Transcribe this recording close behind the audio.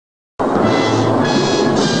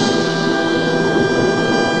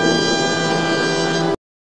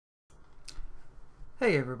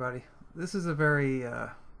Hey everybody, this is a very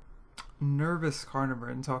nervous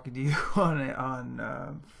Carnivoran talking to you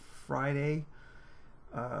on Friday,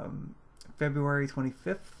 February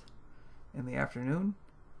 25th in the afternoon.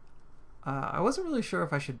 I wasn't really sure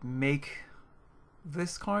if I should make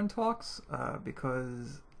this Carn Talks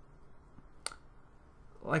because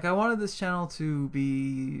I wanted this channel to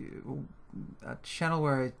be a channel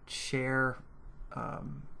where I share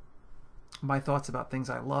my thoughts about things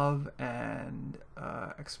I love and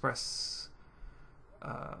express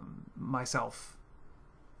myself.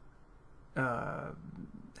 I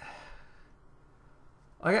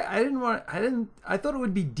thought it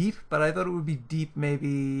would be deep, but I thought it would be deep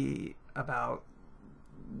maybe about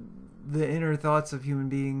the inner thoughts of human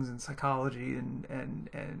beings and psychology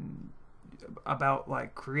and about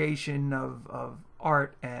like creation of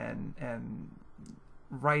art and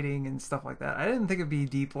writing and stuff like that. I didn't think it'd be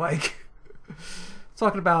deep like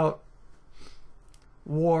talking about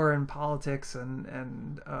war and politics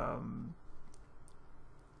and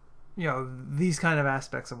these kind of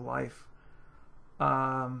aspects of life.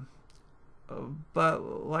 But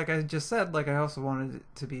like I just said, I also wanted it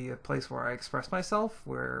to be a place where I express myself,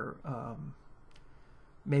 where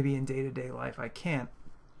maybe in day-to-day life I can't.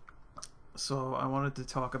 So I wanted to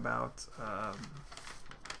talk about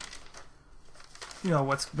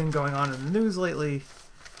what's been going on in the news lately,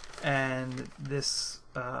 and this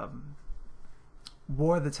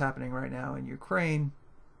war that's happening right now in Ukraine,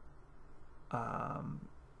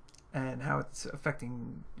 and how it's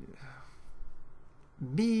affecting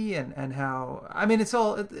me, and how, I mean,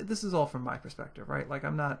 this is all from my perspective, right? I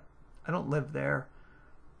don't live there.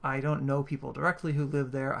 I don't know people directly who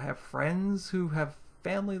live there. I have friends who have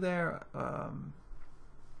family there.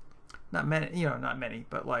 Not many,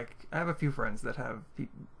 but I have a few friends that have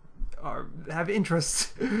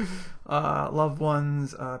interests, loved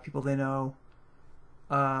ones, people they know.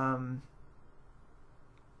 That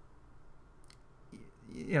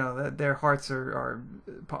their hearts are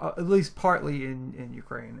at least partly in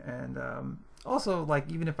Ukraine, and also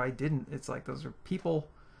even if I didn't, it's those are people,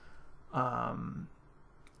 and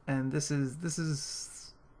this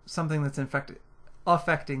is something that's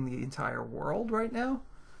affecting the entire world right now.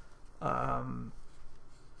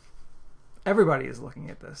 Everybody is looking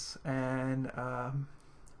at this, and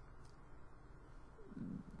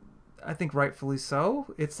I think rightfully so.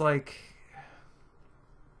 It's I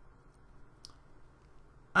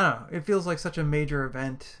don't know, it feels like such a major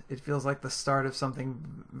event. It feels like the start of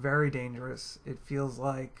something very dangerous. It feels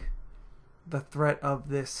like the threat of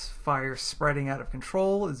this fire spreading out of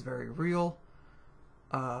control is very real.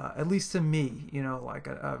 At least to me,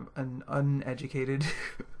 an uneducated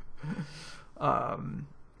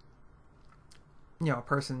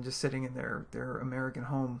person just sitting in their American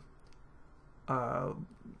home,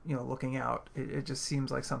 looking out. It just seems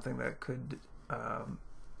like something that could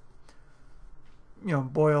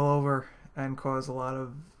boil over and cause a lot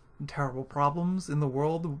of terrible problems in the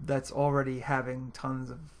world that's already having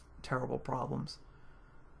tons of terrible problems.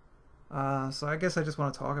 So I guess I just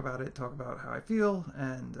want to talk about how I feel,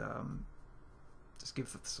 and just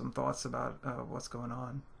give some thoughts about what's going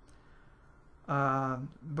on.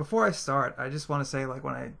 Before I start, I just want to say,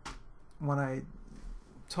 when I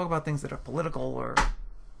talk about things that are political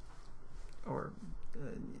or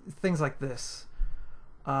things like this,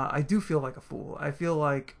 I do feel like a fool. I feel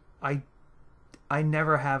like I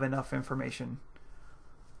never have enough information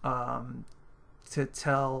to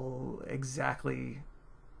tell exactly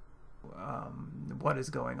what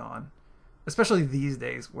is going on, especially these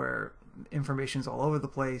days where information's all over the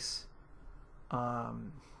place. A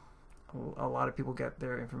lot of people get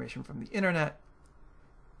their information from the internet,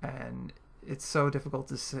 and it's so difficult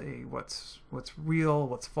to say what's real,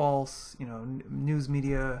 what's false. News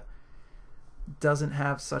media doesn't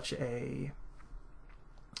have such a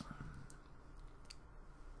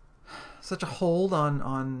hold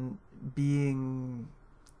on being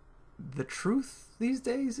the truth these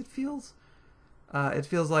days. It feels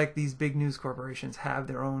like these big news corporations have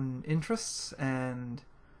their own interests, and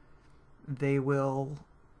they will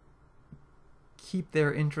keep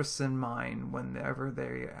their interests in mind whenever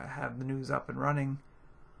they have the news up and running.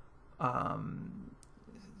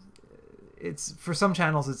 It's, for some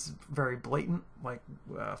channels, it's very blatant.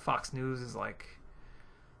 Fox News is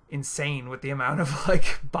insane with the amount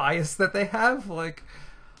of bias that they have.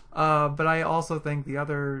 But I also think the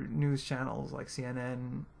other news channels like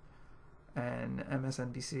CNN and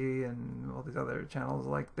MSNBC and all these other channels,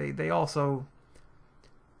 they also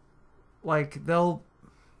they'll,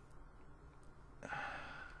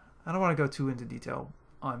 I don't want to go too into detail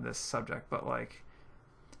on this subject, but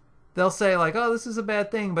they'll say like, oh, this is a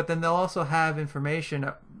bad thing, but then they'll also have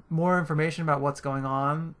more information about what's going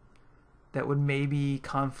on that would maybe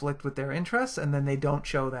conflict with their interests, and then they don't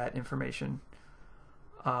show that information.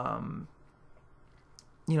 Um,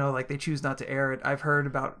 like they choose not to air it. I've heard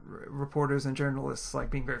about reporters and journalists like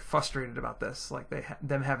being very frustrated about this, like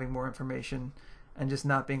them having more information and just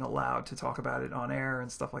not being allowed to talk about it on air and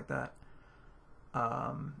stuff like that.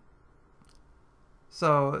 Um,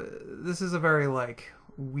 so this is a very like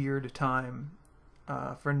weird time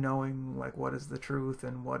for knowing like what is the truth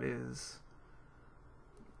and what is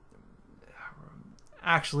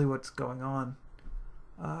actually what's going on.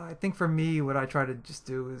 I think for me, what I try to just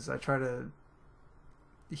do is I try to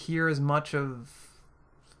hear as much of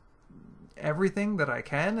everything that I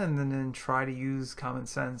can, and then try to use common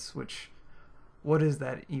sense. Which, what is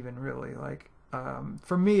that even really like?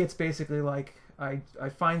 For me, it's basically like I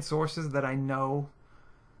find sources that I know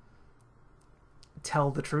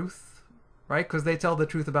tell the truth, right? Because they tell the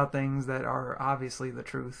truth about things that are obviously the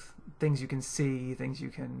truth, things you can see, things you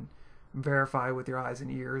can verify with your eyes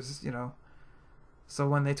and ears. So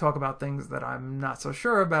when they talk about things that I'm not so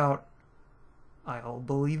sure about, I'll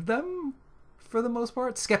believe them for the most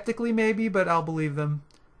part. Skeptically maybe, but I'll believe them.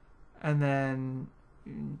 And then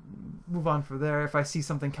move on from there. If I see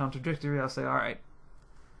something contradictory, I'll say, all right,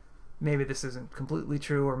 maybe this isn't completely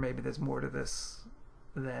true, or maybe there's more to this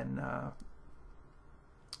than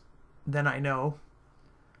I know.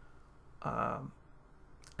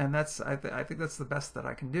 And that's I think that's the best that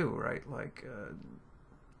I can do, right? Like,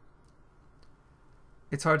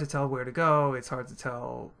 it's hard to tell where to go. It's hard to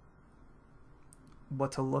tell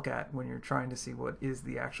what to look at when you're trying to see what is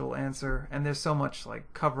the actual answer. And there's so much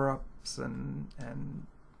like cover-ups and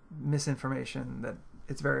misinformation that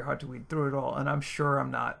it's very hard to weed through it all. And I'm sure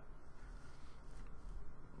I'm not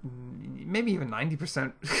maybe even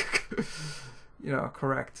 90%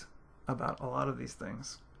 correct about a lot of these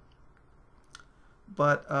things.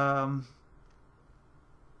 But I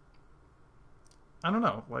don't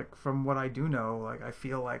know, like from what I do know, like I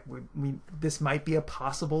feel like we this might be a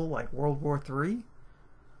possible like World War III.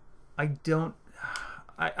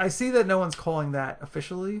 I see that no one's calling it that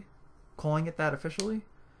officially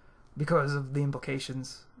because of the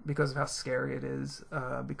implications, because of how scary it is,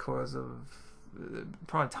 because of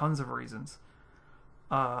probably tons of reasons.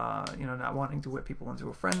 Not wanting to whip people into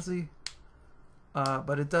a frenzy.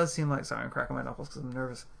 But it does seem like, sorry, I'm cracking my knuckles because I'm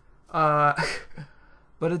nervous.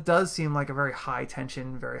 But it does seem like a very high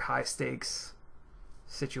tension, very high stakes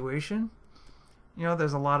situation.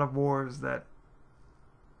 There's a lot of wars that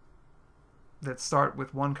start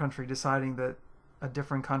with one country deciding that a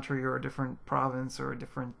different country or a different province or a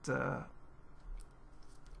different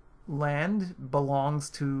land belongs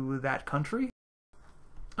to that country.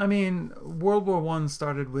 I mean, World War I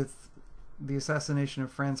started with the assassination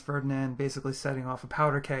of Franz Ferdinand, basically setting off a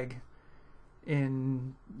powder keg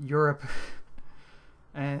in Europe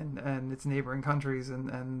and its neighboring countries,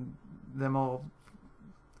 and them all.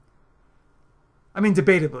 I mean,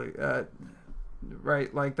 debatably,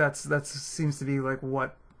 right? Like that seems to be like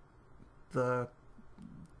what the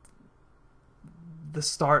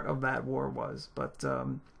start of that war was. But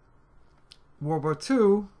World War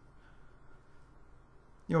II,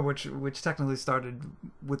 which technically started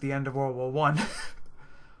with the end of World War One,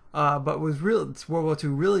 but World War II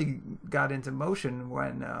really got into motion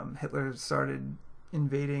when Hitler started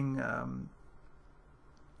invading,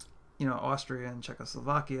 Austria and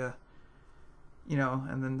Czechoslovakia,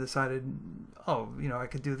 and then decided, I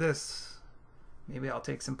could do this. Maybe I'll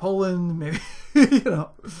take some Poland. Maybe,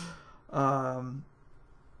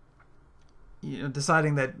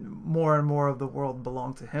 deciding that more and more of the world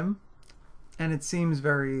belonged to him. And it seems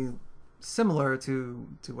very similar to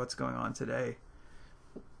what's going on today.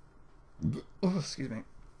 Oh, excuse me.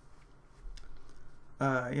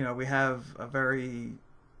 We have a very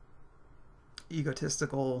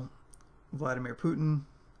egotistical Vladimir Putin,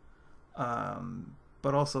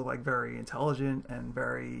 but also like very intelligent and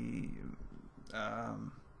very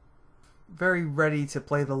ready to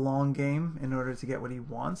play the long game in order to get what he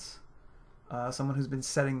wants. Someone who's been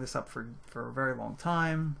setting this up for a very long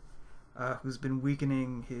time. Who's been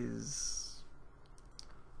weakening his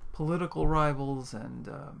political rivals and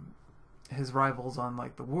his rivals on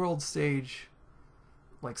like the world stage,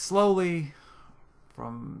 like slowly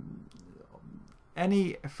from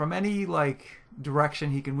any like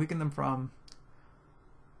direction he can weaken them from.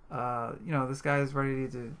 This guy is ready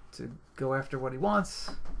to go after what he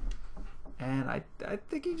wants, and I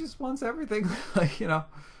think he just wants everything.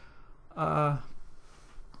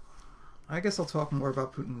 I guess I'll talk more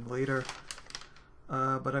about Putin later.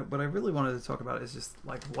 What I really wanted to talk about is just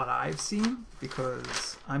like what I've seen,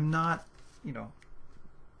 because I'm not,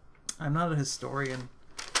 I'm not a historian.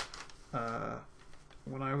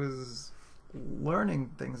 When I was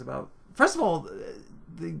learning things about, first of all,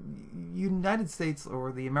 the United States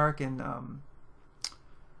or the American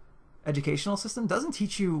educational system doesn't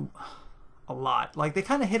teach you a lot. Like, they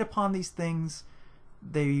kind of hit upon these things.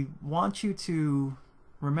 They want you to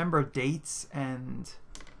remember dates and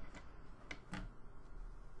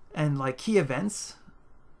like key events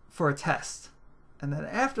for a test, and then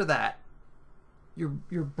after that your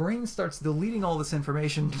brain starts deleting all this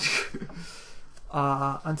information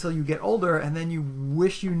until you get older, and then you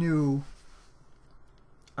wish you knew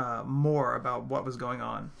more about what was going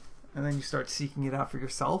on, and then you start seeking it out for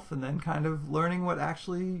yourself, and then kind of learning what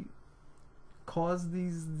actually caused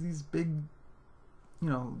these big,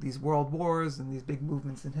 these world wars and these big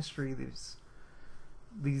movements in history,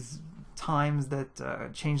 these times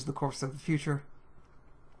that changed the course of the future.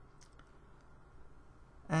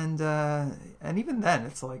 And even then,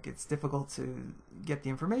 it's like it's difficult to get the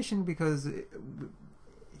information, because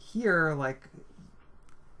here, like,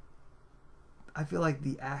 I feel like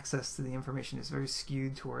the access to the information is very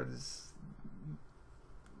skewed towards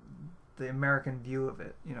the American view of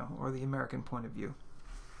it, or the American point of view.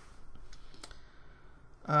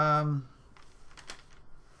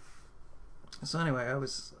 So anyway, I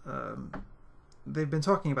was. They've been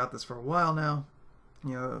talking about this for a while now.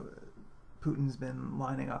 Putin's been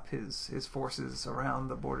lining up his forces around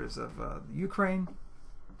the borders of Ukraine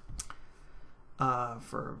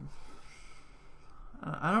for,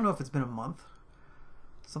 I don't know if it's been a month,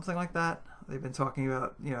 something like that. They've been talking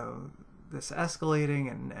about this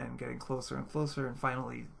escalating and getting closer and closer, and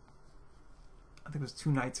finally, I think it was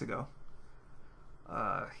 2 nights ago,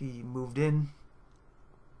 he moved in,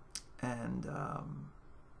 and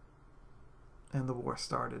the war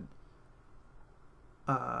started.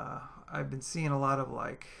 I've been seeing a lot of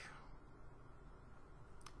like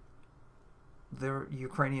the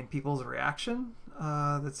Ukrainian people's reaction.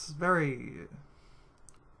 That's very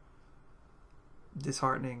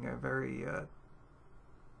disheartening.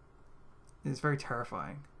 It's very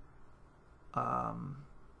terrifying.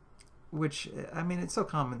 Which, I mean, it's so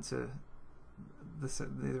common to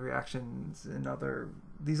the reactions in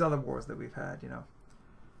these other wars that we've had.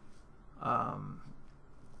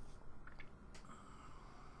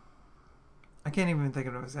 I can't even think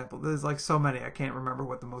of an example. There's like so many. I can't remember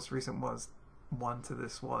what the most recent one to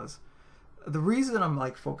this was. The reason I'm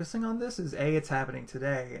like focusing on this is A, it's happening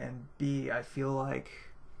today, and B, I feel like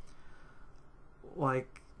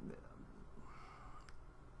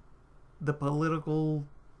the political,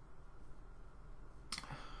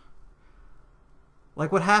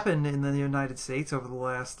 like what happened in the United States over the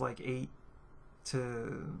last like 8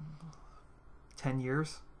 to 10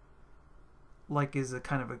 years, like, is a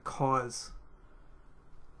kind of a cause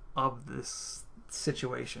of this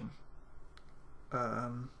situation. I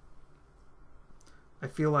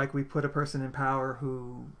feel like we put a person in power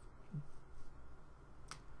who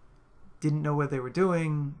didn't know what they were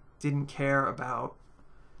doing, didn't care about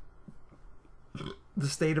the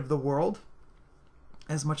state of the world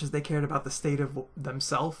as much as they cared about the state of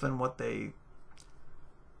themselves and what they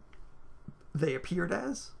appeared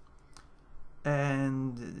as.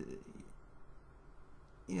 And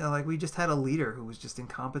like, we just had a leader who was just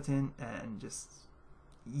incompetent and just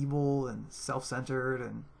evil and self-centered,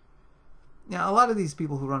 and a lot of these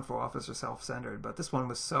people who run for office are self-centered, but this one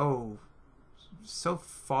was so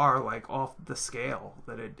far like off the scale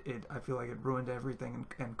that it I feel like it ruined everything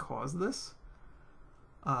and caused this.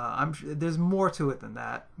 I'm sure there's more to it than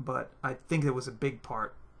that, but I think it was a big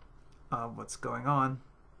part of what's going on.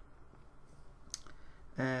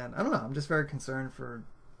 And I don't know, I'm just very concerned for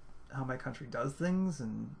how my country does things,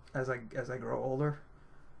 and as I grow older,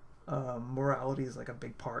 morality is like a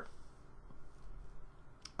big part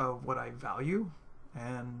of what I value,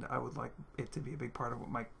 and I would like it to be a big part of what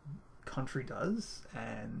my country does.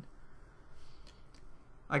 And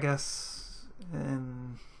I guess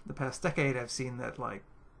in the past decade, I've seen that, like,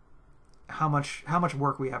 how much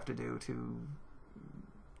work we have to do to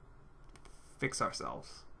fix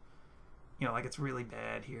ourselves. Like, it's really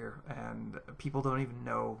bad here, and people don't even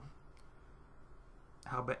know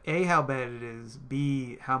how bad it is,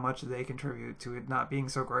 B, how much they contribute to it not being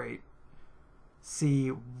so great, C,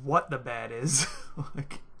 what the bad is.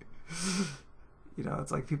 Like,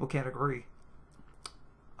 it's like people can't agree.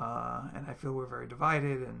 And I feel we're very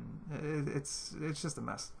divided, and it's just a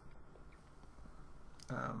mess.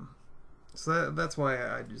 So that's why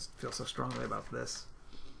I just feel so strongly about this.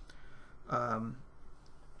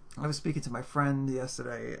 I was speaking to my friend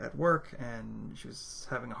yesterday at work, and she was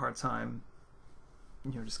having a hard time,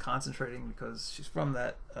 just concentrating because she's from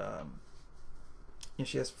that.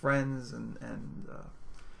 She has friends and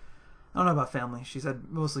I don't know about family. She said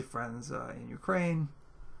mostly friends in Ukraine.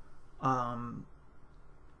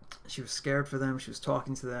 She was scared for them. She was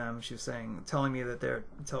talking to them. She was telling her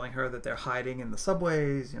that they're hiding in the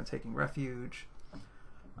subways, taking refuge.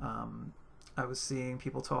 I was seeing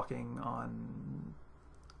people talking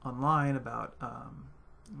online about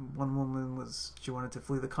one woman she wanted to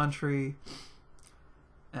flee the country,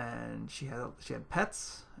 and she had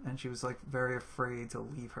pets, and she was like very afraid to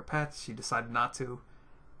leave her pets. She decided not to,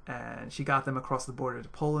 and she got them across the border to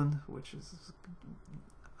Poland, which is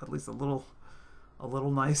at least a little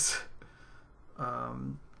nice.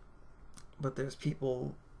 But there's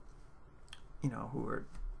people, who are.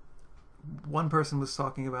 One person was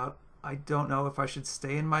talking about, I don't know if I should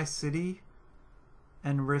stay in my city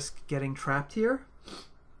and risk getting trapped here,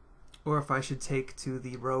 or if I should take to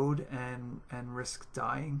the road and risk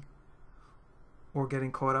dying, or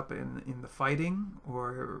getting caught up in the fighting,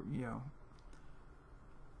 or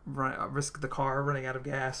risk the car running out of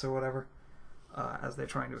gas or whatever as they're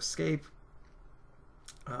trying to escape.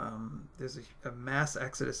 There's a mass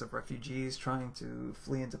exodus of refugees trying to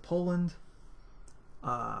flee into Poland,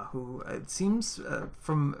 who it seems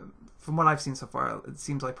from what I've seen so far, it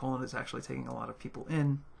seems like Poland is actually taking a lot of people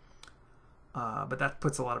in, but that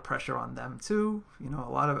puts a lot of pressure on them too. A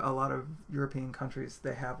lot of European countries,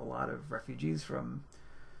 they have a lot of refugees from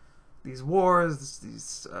these wars,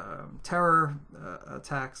 these terror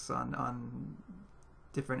attacks on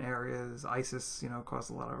different areas. ISIS, caused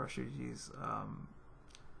a lot of refugees.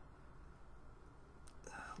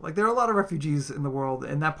 There are a lot of refugees in the world,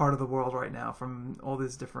 in that part of the world right now, from all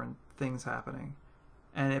these different things happening.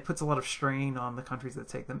 And it puts a lot of strain on the countries that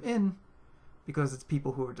take them in, because it's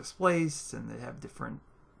people who are displaced, and they have different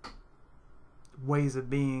ways of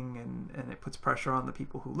being, and it puts pressure on the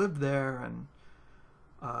people who live there, and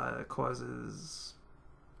it causes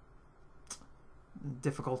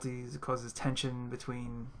difficulties, it causes tension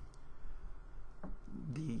between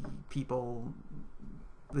the people,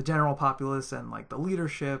 the general populace, and the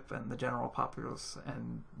leadership, and the general populace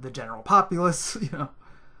and the general populace.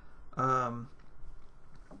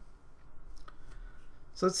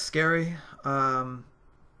 So it's scary.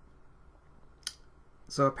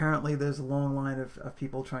 So apparently there's a long line of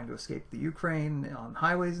people trying to escape the Ukraine on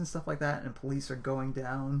highways and stuff like that, and police are going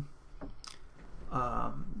down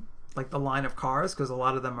the line of cars, because a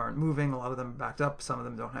lot of them aren't moving, a lot of them are backed up, some of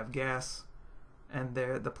them don't have gas, and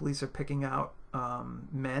the police are picking out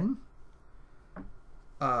men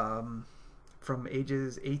from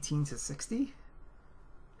ages 18 to 60,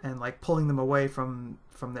 and pulling them away from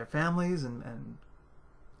their families, and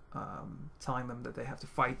telling them that they have to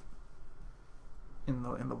fight in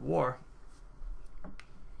the war.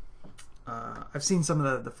 I've seen some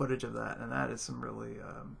of the footage of that, and that is some really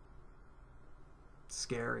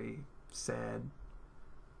scary, sad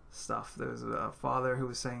stuff. There was a father who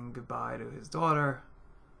was saying goodbye to his daughter.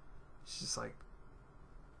 She's just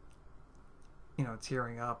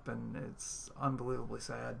tearing up, and it's unbelievably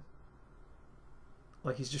sad.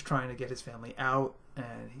 He's just trying to get his family out,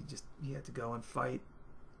 and he had to go and fight,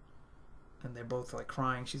 and they're both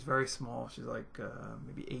crying. She's very small. She's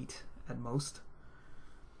maybe 8 at most.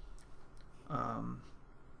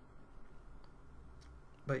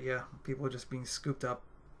 But yeah, people are just being scooped up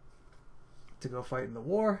to go fight in the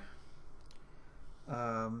war.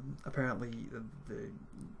 Apparently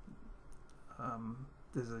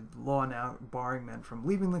there's a law now barring men from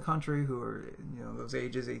leaving the country who are those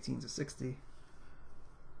ages 18 to 60.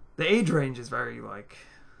 The age range is very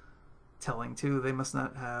telling too. They must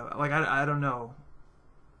not have I don't know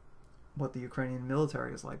what the Ukrainian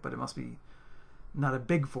military is like, but it must be not a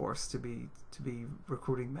big force to be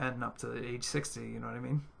recruiting men up to age 60. You know what I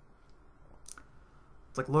mean?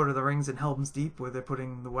 It's like Lord of the Rings and Helm's Deep, where they're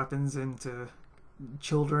putting the weapons into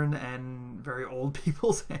children and very old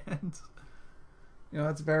people's hands.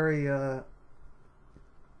 It's very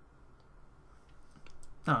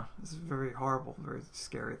it's a very horrible, very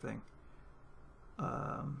scary thing.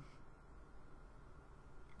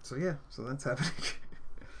 So that's happening.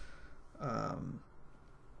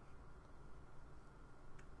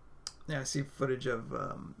 I see footage of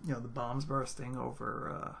the bombs bursting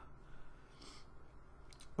over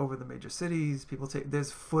the major cities.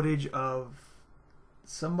 There's footage of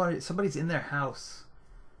somebody's in their house,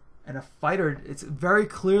 and a fighter, it's very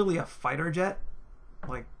clearly a fighter jet,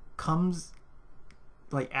 comes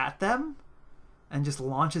at them and just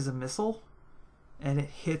launches a missile, and it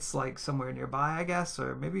hits like somewhere nearby, I guess,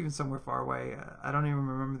 or maybe even somewhere far away. I don't even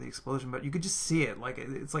remember the explosion, but you could just see it. Like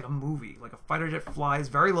it's like a movie. Like a fighter jet flies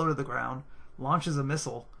very low to the ground, launches a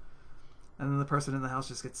missile, and then the person in the house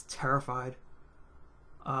just gets terrified.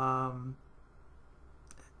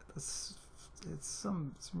 It's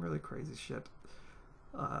some really crazy shit.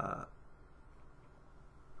 I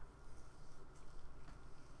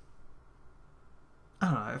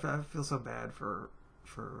don't know. I feel so bad for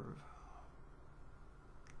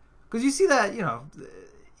because you see that, you know,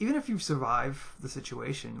 even if you survive the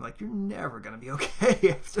situation, like, you're never gonna be okay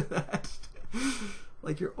after that.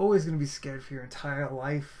 Like, you're always gonna be scared for your entire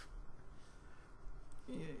life.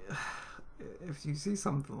 If you see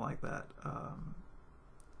something like that, I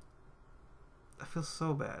feel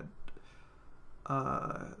so bad.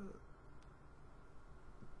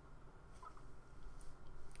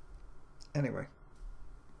 Anyway,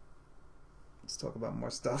 let's talk about more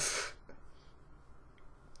stuff.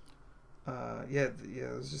 It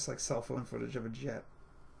was just like cell phone footage of a jet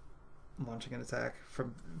launching an attack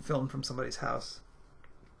filmed from somebody's house.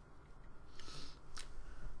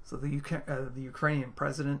 So the Ukrainian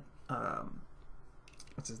president,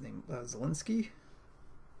 what's his name? Zelensky.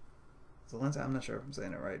 I'm not sure if I'm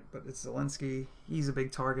saying it right, but it's Zelensky. He's a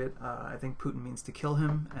big target. I think Putin means to kill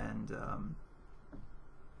him and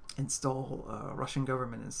install a Russian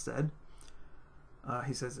government instead.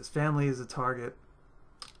 He says his family is a target.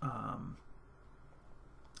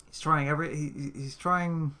 He's trying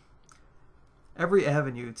every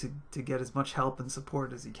avenue to get as much help and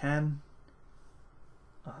support as he can.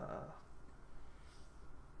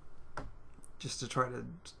 Just to try to,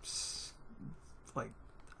 like,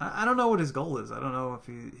 I don't know what his goal is. I don't know if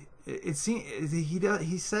he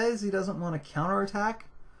says he doesn't want to counterattack.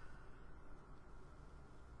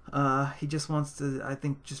 He just wants to, I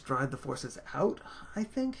think, just drive the forces out. I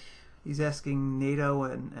think he's asking NATO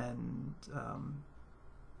and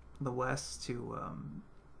the West to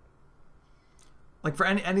like, for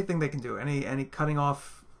anything they can do, any cutting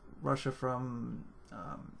off Russia from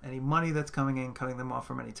any money that's coming in, cutting them off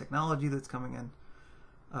from any technology that's coming in,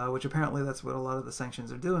 which apparently that's what a lot of the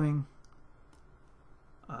sanctions are doing.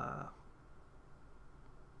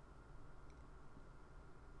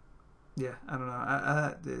 Yeah, I don't know.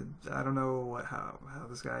 I don't know how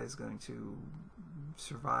this guy is going to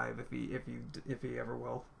survive, if he ever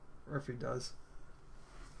will, or if he does.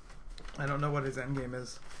 I don't know what his end game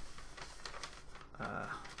is.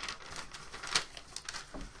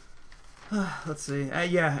 Let's see.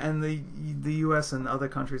 Yeah, and the U.S. and other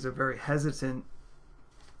countries are very hesitant.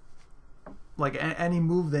 Like, any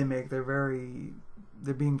move they make, they're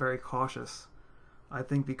being very cautious. I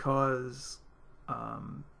think because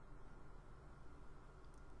of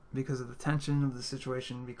the tension of the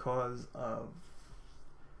situation, because of,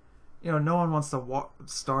 you know, no one wants to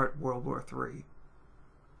start World War III,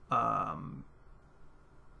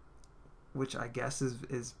 which I guess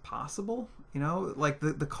is possible. You know, like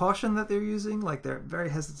the caution that they're using, like, they're very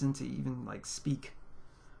hesitant to even, like, speak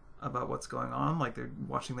about what's going on. Like, they're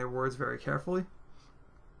watching their words very carefully.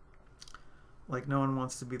 Like, no one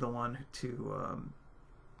wants to be the one to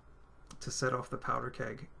set off the powder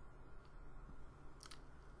keg.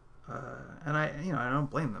 And I don't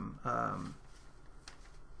blame them.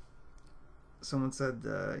 Someone said,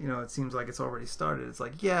 it seems like it's already started. It's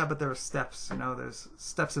like, yeah, but there are steps. There's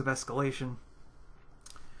steps of escalation,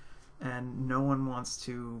 and no one wants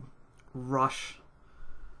to rush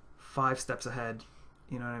 5 steps ahead.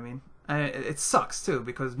 You know what I mean? And it sucks too,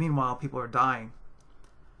 because meanwhile people are dying.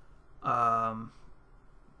 Probably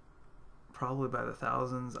by the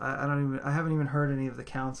thousands. I haven't even heard any of the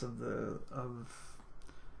counts of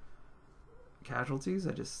casualties.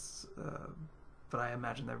 But I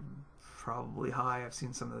imagine they're probably high. I've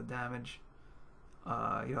seen some of the damage.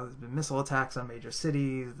 There's been missile attacks on major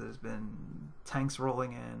cities. There's been tanks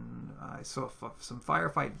rolling in. I saw some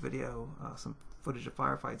firefight video, some footage of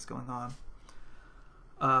firefights going on.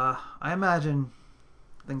 I imagine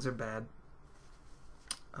things are bad.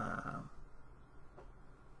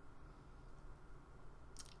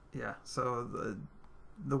 Yeah, so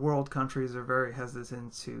the world countries are very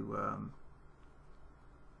hesitant to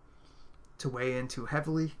weigh in too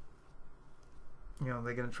heavily.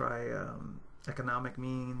 They're going to try economic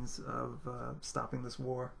means of stopping this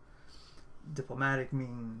war, diplomatic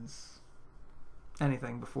means,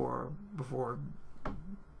 anything before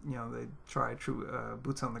they try true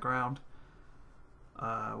boots on the ground,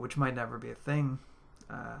 which might never be a thing.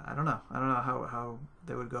 I don't know how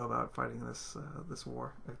they would go about fighting this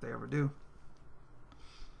war, if they ever do.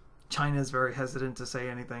 China is very hesitant to say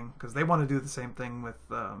anything because they want to do the same thing with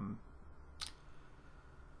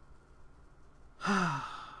I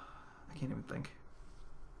can't even think.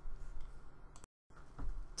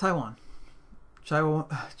 Taiwan.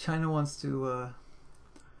 China wants to,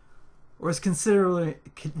 or is considerably.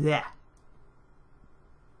 Yeah.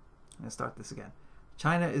 I'm gonna start this again.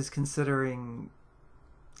 China is considering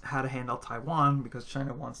how to handle Taiwan because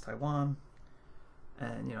China wants Taiwan,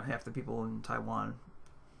 and you know half the people in Taiwan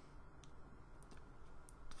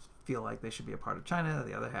feel like they should be a part of China.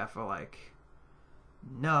 The other half are like,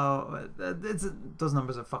 no. Those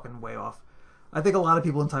numbers are fucking way off. I think a lot of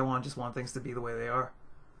people in Taiwan just want things to be the way they are.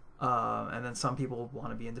 And then some people want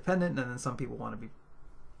to be independent, and then some people want to be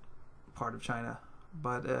part of China.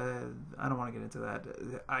 But I don't want to get into that.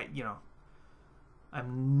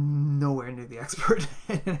 I'm nowhere near the expert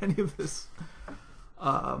in any of this.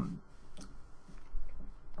 But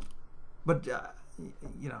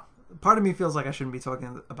part of me feels like I shouldn't be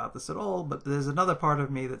talking about this at all. But there's another part of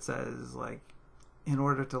me that says, like, in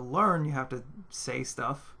order to learn, you have to say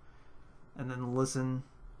stuff, and then listen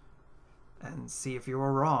and see if you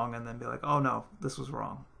were wrong, and then be like, oh no, this was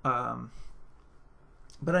wrong.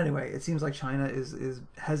 But anyway, it seems like China is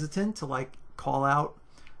hesitant to like call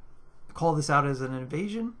this out as an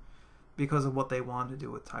invasion because of what they want to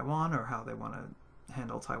do with Taiwan or how they want to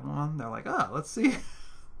handle Taiwan. They're like, let's see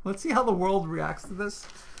how the world reacts to this,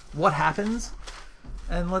 what happens,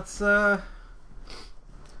 and let's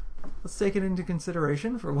take it into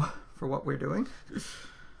consideration for what we're doing.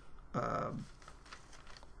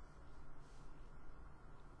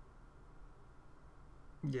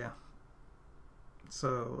 Yeah.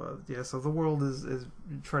 So so the world is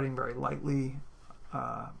treading very lightly,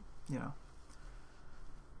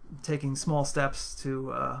 taking small steps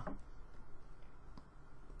to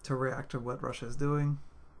react to what Russia is doing.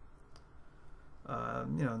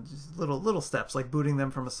 Just little steps, like booting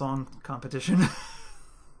them from a song competition,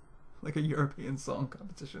 like a European song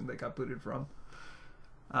competition they got booted from.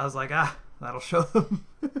 I was like, that'll show them.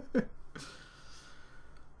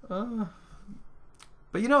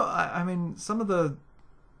 But I mean, some of the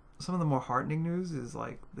more heartening news is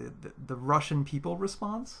like the Russian people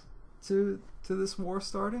response to this war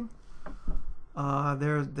starting.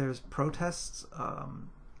 There's protests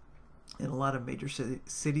in a lot of major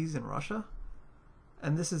cities in Russia,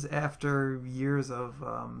 and this is after years of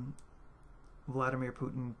Vladimir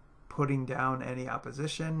Putin putting down any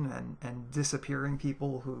opposition and disappearing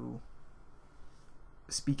people who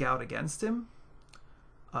speak out against him.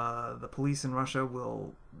 The police in Russia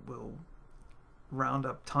will round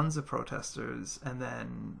up tons of protesters and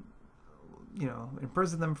then,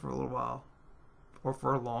 imprison them for a little while or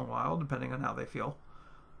for a long while, depending on how they feel,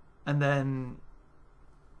 and then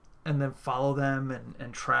follow them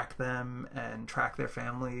and track them and track their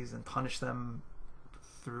families and punish them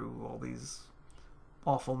through all these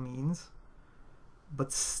awful means.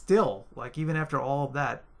 But still, like, even after all of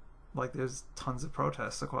that, like, there's tons of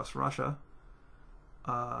protests across Russia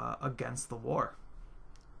against the war,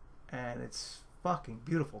 and it's fucking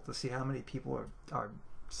beautiful to see how many people are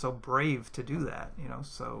so brave to do that.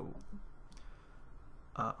 So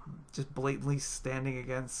just blatantly standing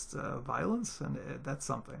against violence, and that's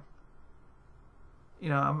something.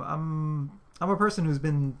 I'm a person who's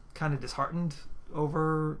been kind of disheartened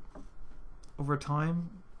over time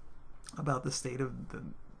about the state of the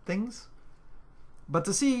things, but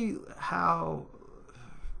to see how,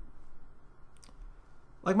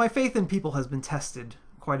 like, my faith in people has been tested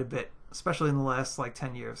quite a bit, especially in the last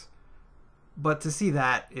 10 years. But to see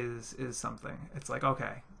that is something. It's like,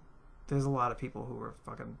 okay, there's a lot of people who are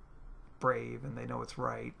fucking brave and they know it's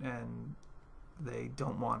right and they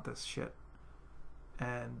don't want this shit,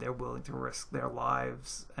 and they're willing to risk their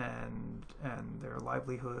lives and their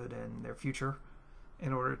livelihood and their future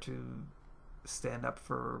in order to stand up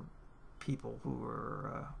for people who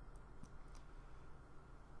are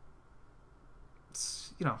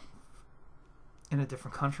in a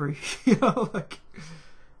different country.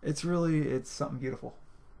 It's something beautiful,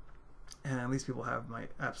 and these people have my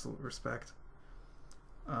absolute respect.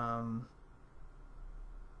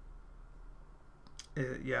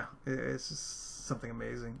 It's just something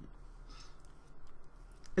amazing.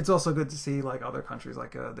 It's also good to see other countries,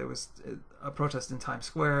 there was a protest in Times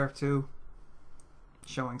Square too,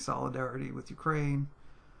 showing solidarity with Ukraine.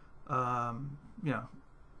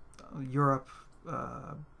 Europe,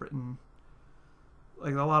 Britain, a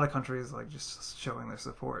lot of countries just showing their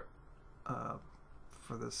support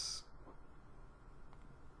for this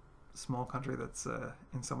small country that's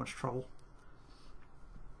in so much trouble.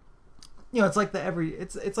 It's like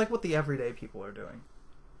it's like what the everyday people are doing.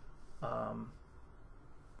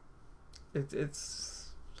 It's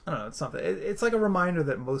I don't know, it's something. It's like a reminder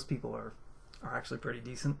that most people are actually pretty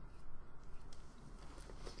decent.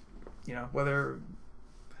 you know, whether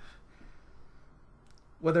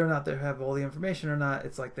or not they have all the information or not,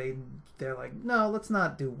 it's like they're like, no, let's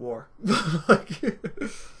not do war. Like,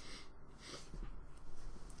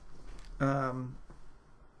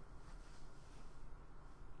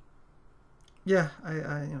 yeah, I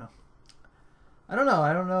you know, I don't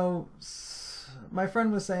know. My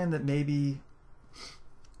friend was saying that maybe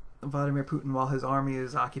Vladimir Putin, while his army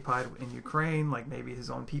is occupied in Ukraine, like maybe his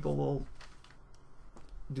own people will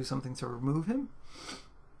do something to remove him.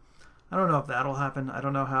 I don't know if that'll happen. I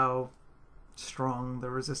don't know how strong the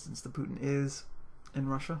resistance to Putin is in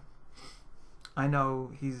Russia. I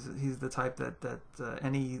know he's the type that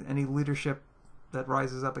any leadership that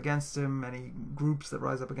rises up against him, any groups that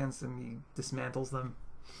rise up against him, he dismantles them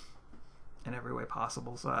in every way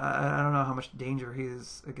possible. So I don't know how much danger he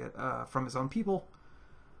is from his own people,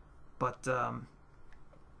 but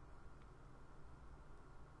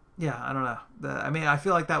yeah, I don't know. I mean, I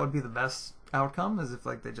feel like that would be the best outcome, is if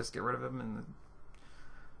like they just get rid of him and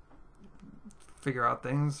figure out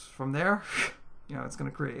things from there. You know, it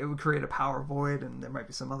would create a power void, and there might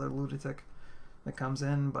be some other lunatic that comes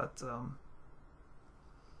in, but I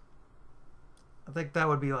think that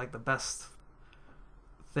would be like the best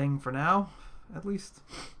thing for now, at least.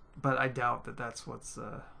 But I doubt that that's what's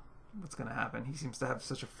going to happen. He seems to have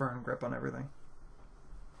such a firm grip on everything.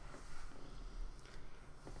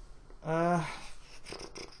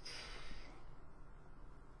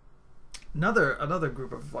 Another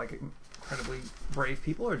group of like incredibly brave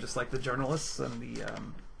people are just like the journalists and the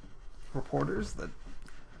reporters that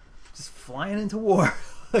just flying into war,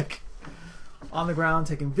 like on the ground,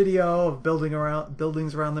 taking video of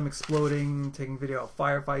buildings around them exploding, taking video of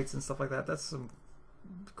firefights and stuff like that. That's some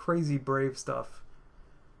crazy brave stuff.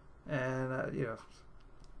 And you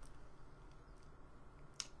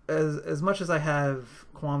know, as much as I have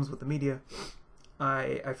qualms with the media,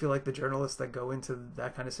 I feel like the journalists that go into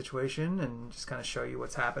that kind of situation and just kind of show you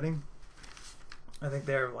what's happening, I think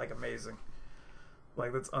they're like amazing.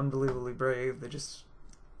 Like, that's unbelievably brave. They just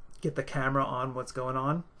get the camera on what's going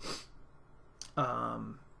on.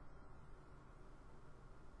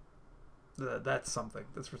 That's something.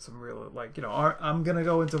 That's for some real, like, you know, I'm gonna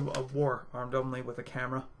go into a war armed only with a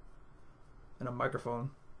camera and a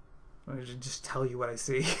microphone. I just tell you what I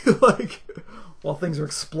see, like, while things are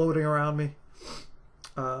exploding around me.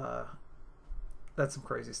 That's some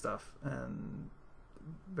crazy stuff, and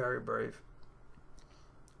very brave.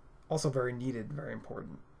 Also very needed, very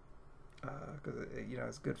important, because you know,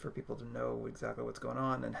 it's good for people to know exactly what's going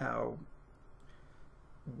on and how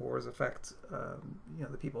wars affect you know,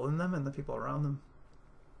 the people in them and the people around them.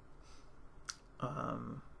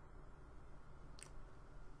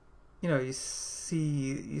 You know, you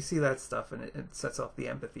see that stuff, and it sets off the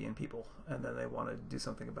empathy in people, and then they want to do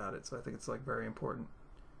something about it. So I think it's like very important.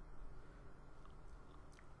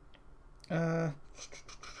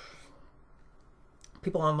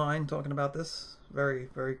 People online talking about this, very,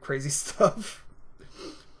 very crazy stuff.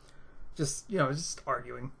 Just, you know, just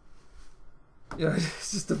arguing. You know,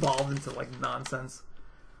 it's just evolved into like nonsense.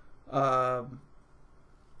 Some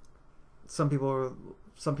people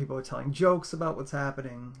are telling jokes about what's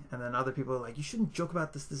happening, and then other people are like, you shouldn't joke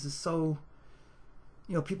about this. This is so,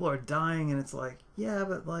 you know, people are dying, and it's like, yeah,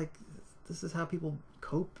 but like, this is how people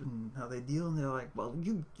cope and how they deal. And they're like, well,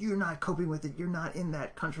 you're not coping with it. You're not in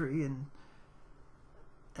that country, and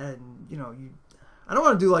you know, I don't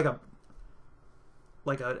want to do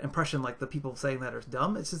like an impression like the people saying that are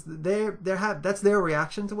dumb. It's just that's their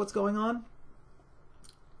reaction to what's going on,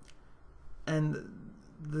 and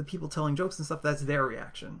the people telling jokes and stuff, that's their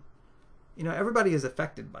reaction. You know, everybody is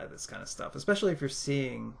affected by this kind of stuff, especially if you're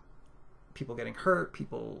seeing people getting hurt,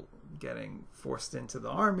 people getting forced into the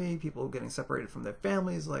army, people getting separated from their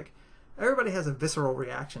families. Like, everybody has a visceral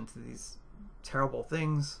reaction to these terrible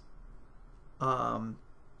things, and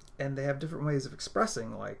they have different ways of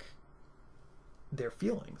expressing like their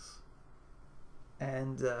feelings.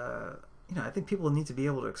 And you know, I think people need to be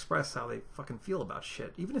able to express how they fucking feel about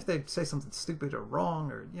shit, even if they say something stupid or wrong,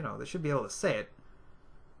 or, you know, they should be able to say it,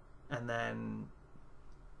 and then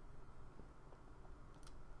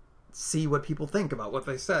see what people think about what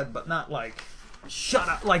they said, but not like, shut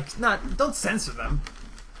up, like, don't censor them.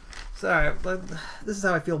 Sorry, this is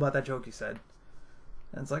how I feel about that joke you said.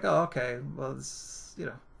 And it's like, oh, okay, well, this, you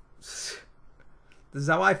know, this is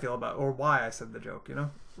how I feel about, or why I said the joke, you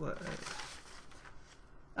know?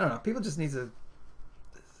 I don't know, people just need to,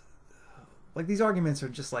 like, these arguments are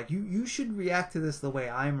just like, you should react to this the way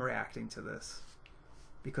I'm reacting to this,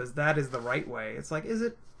 because that is the right way. It's like, is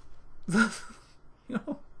it? You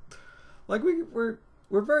know, like, we're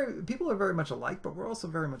very, people are very much alike, but we're also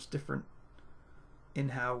very much different. in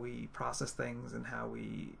how we process things and how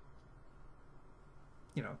we,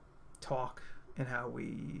 you know, talk and how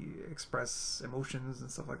we express emotions and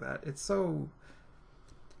stuff like that. It's so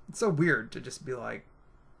weird to just be like,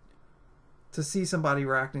 to see somebody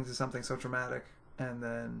reacting to something so traumatic and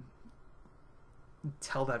then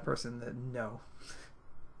tell that person that no,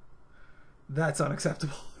 that's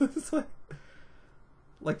unacceptable. It's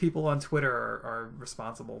like people on Twitter are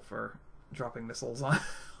responsible for dropping missiles on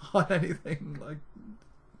on anything. Like,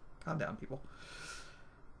 calm down, people.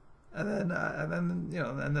 And then you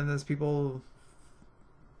know, and then there's people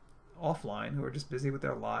offline who are just busy with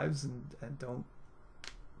their lives and don't,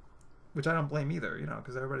 which I don't blame either, you know,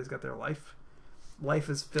 because everybody's got their life. Life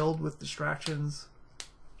is filled with distractions.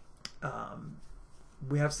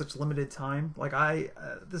 We have such limited time. Like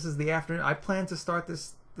this is the afternoon. I plan to start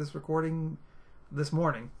this recording this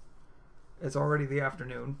morning. It's already the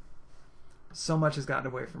afternoon. So much has gotten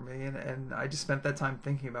away from me, and I just spent that time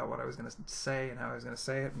thinking about what I was going to say and how I was going to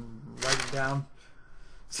say it and writing down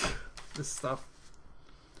this stuff.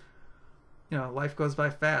 You know, life goes by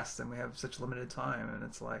fast, and we have such limited time, and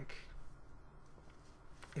it's like,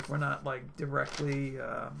 if we're not like directly,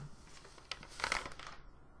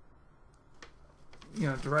 you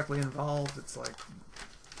know, directly involved, it's like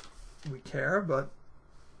we care, but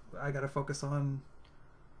I got to focus on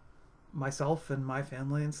myself and my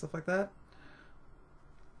family and stuff like that.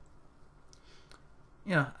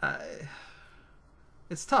 You know,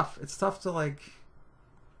 it's tough. It's tough to, like,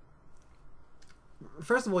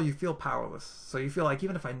 first of all, you feel powerless. So you feel like,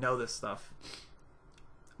 even if I know this stuff,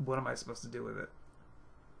 what am I supposed to do with it?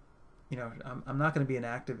 You know, I'm not going to be an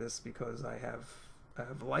activist because I have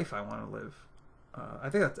a life I want to live. I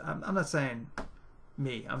think that's, I'm not saying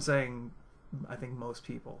me. I'm saying I think most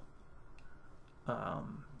people.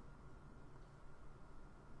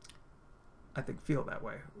 I think feel that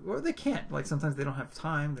way, or they can't. Like, sometimes they don't have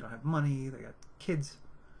time, they don't have money, they got kids.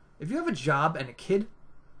 If you have a job and a kid,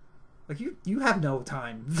 like, you have no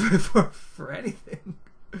time for anything.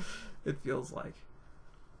 It feels like.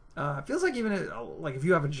 It feels like, even like, if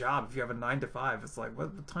you have a job, if you have a 9 to 5, it's like,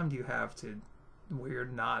 what time do you have to where you're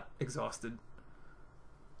not exhausted?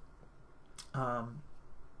 So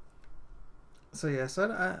yeah,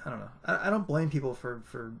 so I don't know. I don't blame people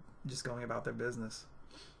for just going about their business.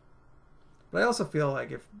 But I also feel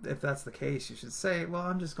like if that's the case, you should say, well,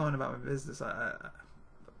 I'm just going about my business.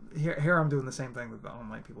 Here I'm doing the same thing that the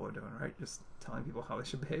online people are doing, right? Just telling people how they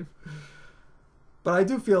should behave. But I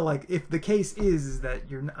do feel like, if the case is that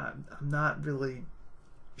I'm not really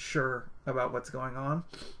sure about what's going on,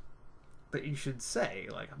 that you should say,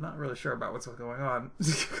 like, I'm not really sure about what's going on.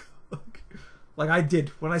 Like I did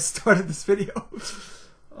when I started this video.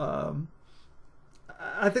 I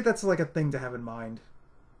think that's like a thing to have in mind.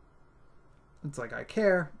 It's like, I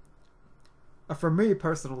care. For me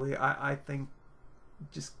personally, I think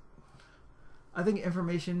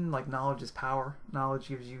information, like, knowledge is power. Knowledge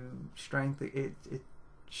gives you strength. It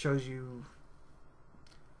shows you,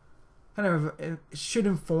 kind of, it should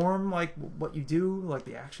inform, like, what you do, like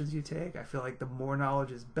the actions you take. I feel like the more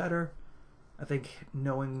knowledge is better. I think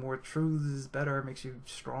knowing more truths is better. It makes you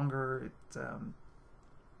stronger. It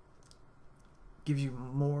gives you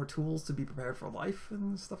more tools to be prepared for life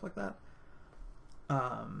and stuff like that.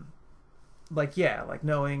 Like, yeah, like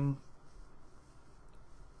knowing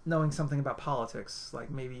something about politics, like,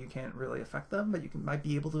 maybe you can't really affect them, but you might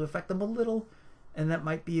be able to affect them a little, and that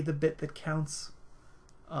might be the bit that counts.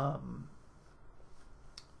 I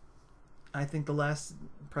think the last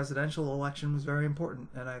presidential election was very important,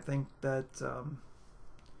 and I think that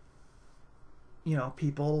you know,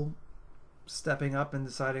 people stepping up and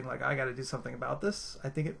deciding, like, I got to do something about this. I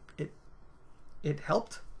think it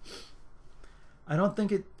helped. I don't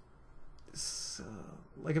think it's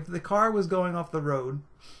like, if the car was going off the road,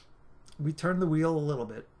 we turned the wheel a little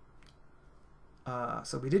bit.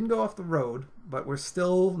 So we didn't go off the road, but we're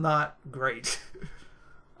still not great.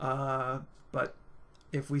 But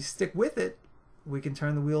if we stick with it, we can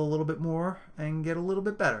turn the wheel a little bit more and get a little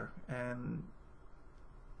bit better, and,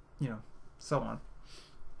 you know, so on.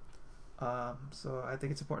 So I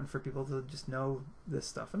think it's important for people to just know this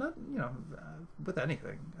stuff, and not, you know, with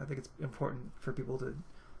anything. I think it's important for people to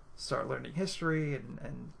start learning history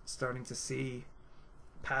and starting to see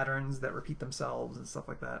patterns that repeat themselves and stuff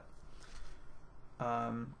like that.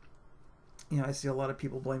 You know, I see a lot of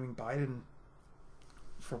people blaming Biden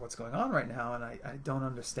for what's going on right now, and I don't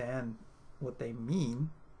understand what they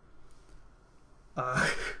mean by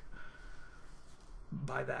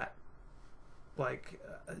that. Like,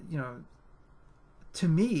 you know, to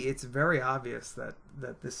me, it's very obvious that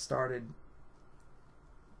this started.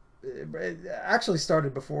 It actually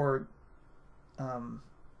started before um,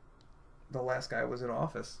 the last guy was in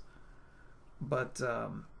office. But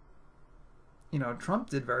Trump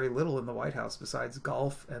did very little in the White House besides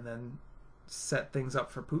golf and then set things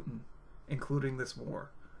up for Putin, including this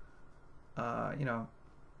war.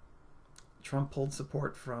 Trump pulled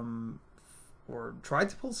support from, or tried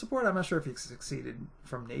to pull support, I'm not sure if he succeeded,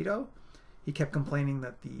 from NATO. He kept complaining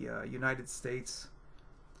that the United States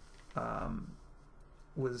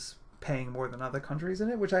was paying more than other countries in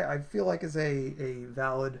it, which I feel like is a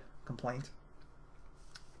valid complaint.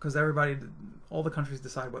 Because all the countries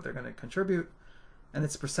decide what they're going to contribute, and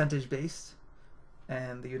it's percentage based.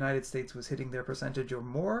 And the United States was hitting their percentage or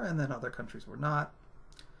more, and then other countries were not.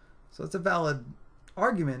 So it's a valid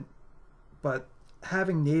argument, but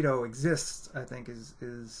having NATO exist, I think,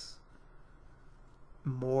 is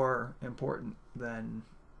more important than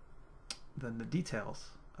the details,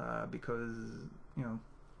 because you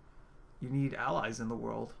need allies in the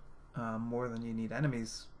world more than you need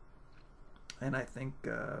enemies. And I think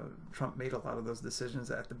Trump made a lot of those decisions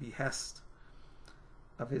at the behest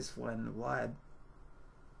of his friend Vlad.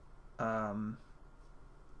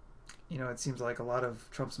 It seems like a lot of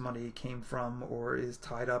Trump's money came from or is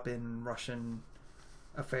tied up in Russian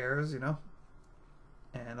affairs,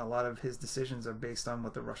 and a lot of his decisions are based on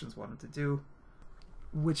what the Russians want him to do,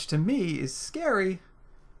 which to me is scary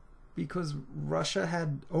because Russia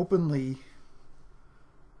had openly,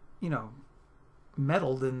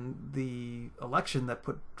 meddled in the election that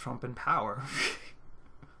put Trump in power,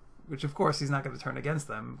 which of course he's not going to turn against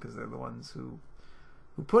them because they're the ones who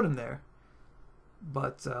put him there.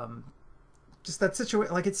 But just that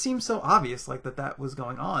situation, like, it seems so obvious, like that was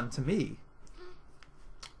going on to me.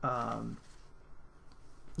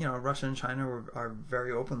 Russia and China are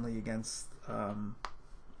very openly against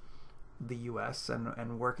the U.S.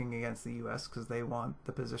 and working against the U.S. because they want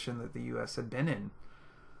the position that the U.S. had been in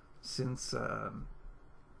since the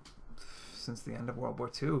end of World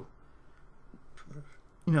War II.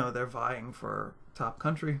 They're vying for top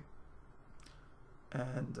country,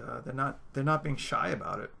 and they're not being shy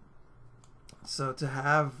about it. So to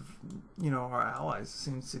have our allies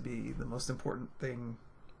seems to be the most important thing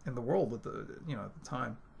in the world at the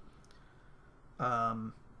time.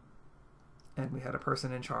 And we had a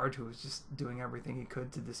person in charge who was just doing everything he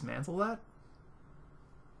could to dismantle that.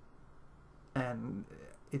 And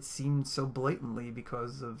it seemed so blatantly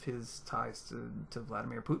because of his ties to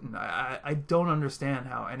Vladimir Putin. I don't understand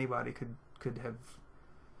how anybody could have...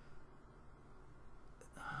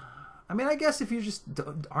 I mean, I guess if you just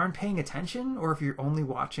aren't paying attention, or if you're only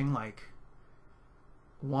watching, like,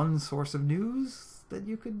 one source of news, that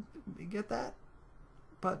you could get that.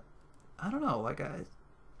 But, I don't know, like, I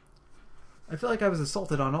feel like I was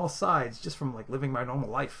assaulted on all sides just from, like, living my normal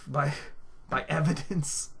life by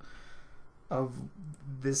evidence of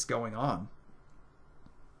this going on.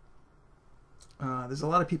 There's a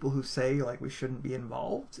lot of people who say, like, we shouldn't be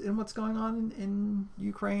involved in what's going on in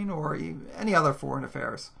Ukraine or any other foreign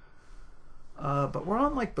affairs. But we're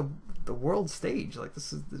on, like, the world stage. Like,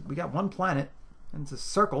 we got one planet, and it's a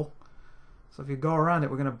circle. So if you go around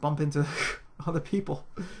it, we're going to bump into other people.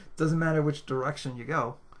 Doesn't matter which direction you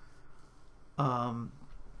go.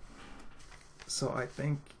 So I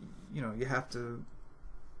think, you have to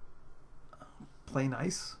play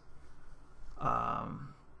nice. The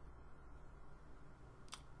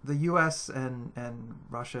U.S. and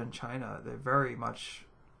Russia and China, they're very much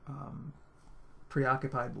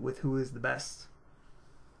preoccupied with who is the best.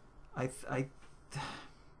 We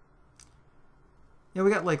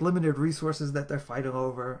got, like, limited resources that they're fighting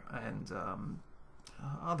over, and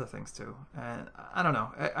other things too. And I don't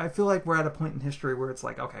know. I feel like we're at a point in history where it's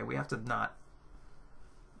like, okay, we have to not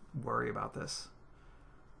worry about this.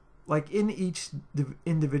 Like, in each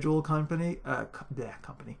individual country,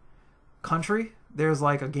 there's,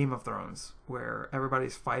 like, a Game of Thrones where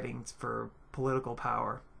everybody's fighting for political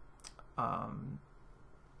power, and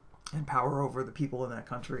power over the people in that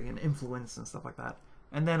country and influence and stuff like that.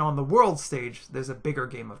 And then on the world stage, there's a bigger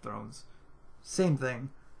Game of Thrones. Same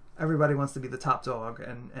thing. Everybody wants to be the top dog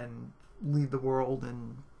and lead the world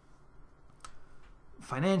in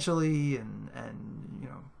financially and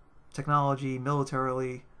technology,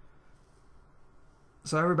 militarily.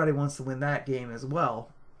 So everybody wants to win that game as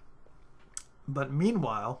well. But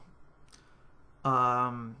meanwhile,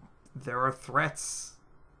 there are threats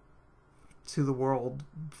to the world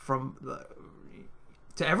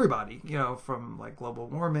to everybody, from, like, global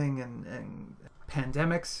warming and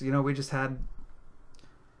pandemics. We just had,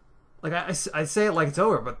 like, I say it like it's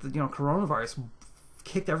over, but coronavirus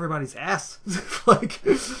kicked everybody's ass. Like,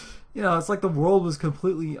 it's like the world was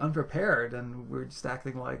completely unprepared, and we're just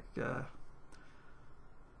acting like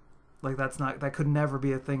Like that could never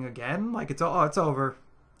be a thing again. Like it's over.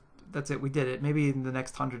 That's it. We did it. Maybe in the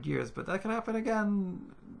next 100 years, but that could happen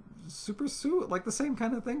again. Super soon. Like the same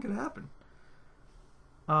kind of thing could happen.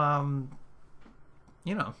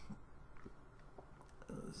 You know.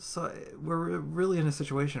 So we're really in a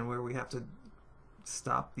situation where we have to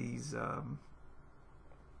stop these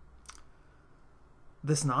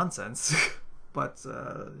this nonsense. But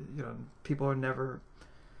you know, people are never,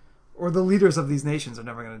 or the leaders of these nations are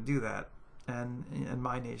never going to do that. And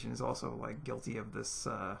my nation is also like guilty of this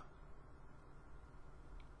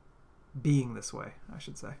being this way, I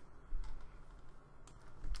should say.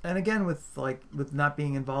 And again, with not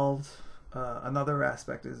being involved, another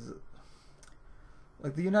aspect is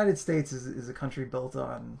like the United States is a country built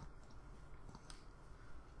on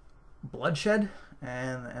bloodshed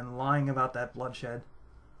and lying about that bloodshed.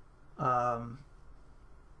 But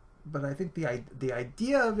I think the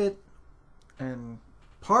idea of it and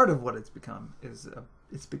part of what it's become is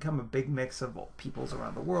it's become a big mix of peoples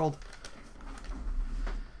around the world.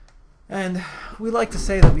 And we like to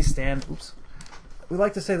say that we stand. We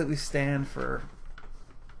like to say that we stand for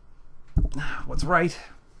what's right.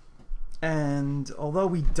 And although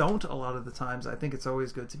we don't a lot of the times, I think it's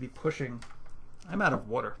always good to be pushing. I'm out of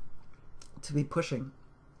water. To be pushing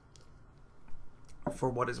for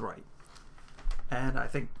what is right. And I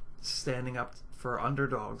think standing up for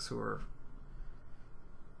underdogs who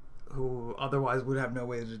otherwise would have no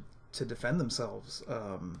way to defend themselves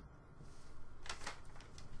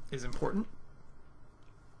is important.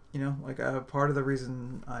 You know, like part of the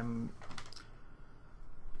reason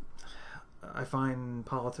I find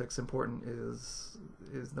politics important is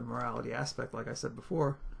the morality aspect, like I said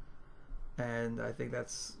before, and I think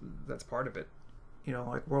that's part of it. You know,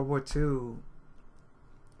 like World War II,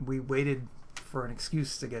 we waited for an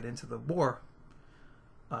excuse to get into the war,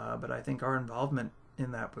 but I think our involvement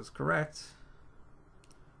in that was correct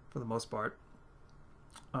for the most part.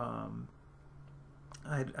 I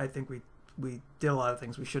think we did a lot of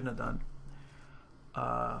things we shouldn't have done.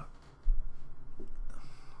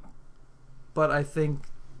 But I think,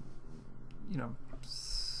 you know,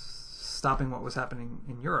 stopping what was happening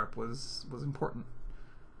in Europe was important.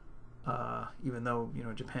 Even though, you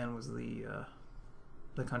know, Japan was the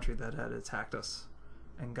country that had attacked us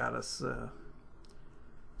and got us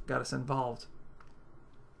involved.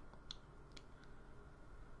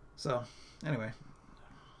 So anyway,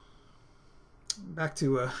 back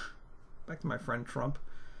to my friend Trump.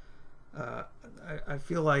 I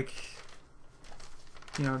feel like,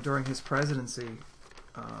 you know, during his presidency,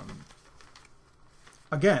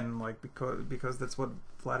 again, like because that's what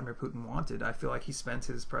Vladimir Putin wanted. I feel like he spent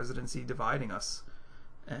his presidency dividing us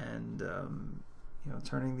and you know,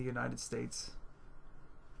 turning the United States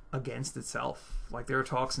against itself. Like there are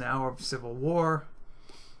talks now of civil war.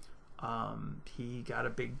 He got a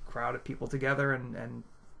big crowd of people together and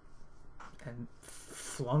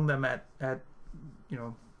flung them at you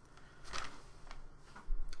know,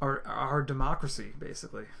 our democracy,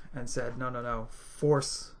 basically, and said no,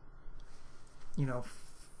 force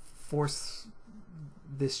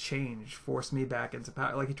this change, force me back into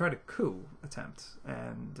power. Like he tried a coup attempt,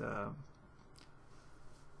 and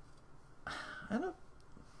I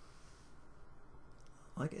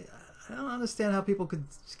don't understand how people could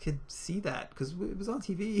see that, because it was on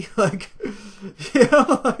TV. Like, you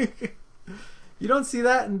know, like you don't see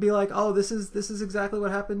that and be like, oh, this is exactly what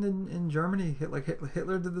happened in Germany.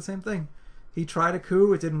 Hitler did the same thing. He tried a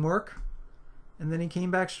coup, it didn't work, and then he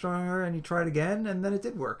came back stronger and he tried again, and then it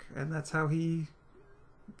did work, and that's how he,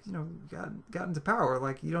 you know, got into power.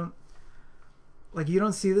 Like you don't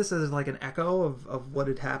see this as like an echo of what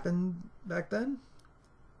had happened back then.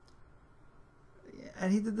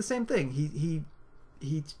 And he did the same thing. He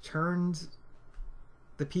turned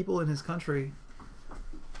the people in his country.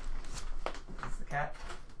 Is the cat?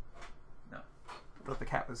 No, I thought the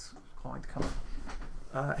cat was calling to come.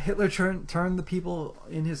 Hitler turned the people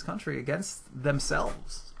in his country against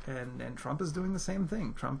themselves, and Trump is doing the same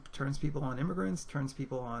thing. Trump turns people on immigrants, turns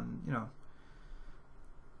people on, you know,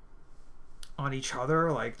 on each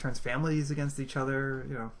other, like turns families against each other,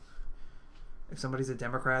 you know. If somebody's a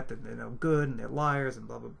Democrat, then they're no good and they're liars and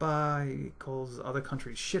blah, blah, blah. He calls other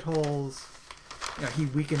countries shitholes. You know, he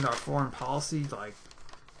weakened our foreign policy, like,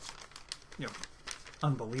 you know,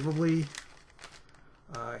 unbelievably.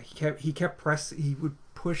 He would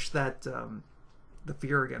push that, the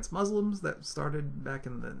fear against Muslims that started back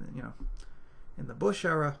in the, you know, in the Bush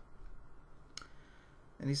era.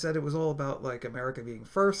 And he said it was all about, like, America being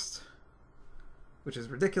first, which is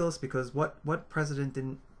ridiculous, because what president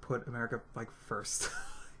didn't put America like first?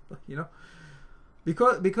 You know,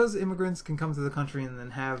 because immigrants can come to the country and then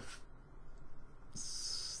have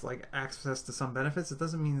gets like access to some benefits, it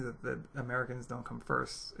doesn't mean that Americans don't come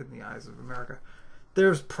first in the eyes of America.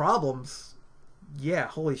 There's problems. Yeah,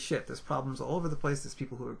 holy shit, there's problems all over the place. There's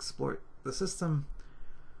people who exploit the system.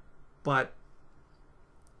 But,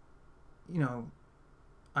 you know,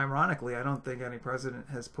 ironically, I don't think any president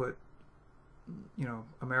has put, you know,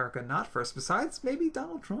 America not first, besides maybe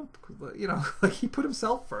Donald Trump. You know, like, he put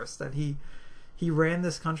himself first, and he ran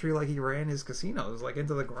this country like he ran his casinos, like,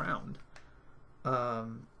 into the ground.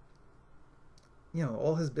 You know,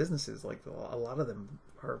 all his businesses, like, a lot of them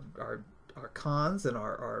are cons and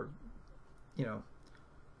are you know,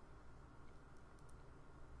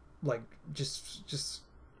 like, just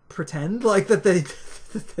pretend like that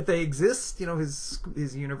they exist. You know, his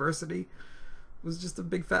university was just a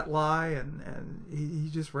big fat lie, and he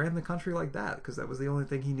just ran the country like that because that was the only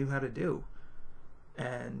thing he knew how to do.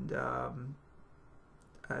 And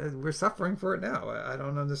we're suffering for it now. I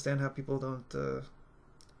don't understand how people don't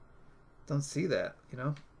see that, you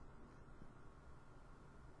know.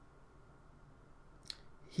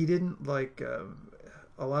 He didn't, like,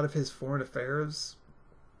 a lot of his foreign affairs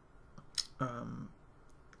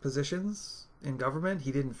positions in government,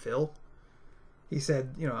 he didn't fill. He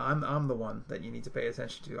said, you know, I'm the one that you need to pay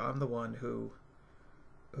attention to. I'm the one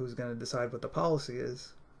who's going to decide what the policy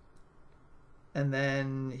is. And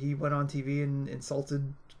then he went on TV and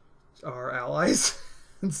insulted our allies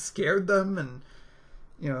and scared them, and,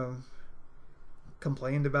 you know,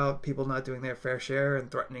 complained about people not doing their fair share and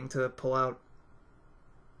threatening to pull out,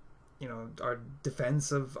 you know, our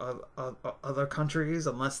defense of other countries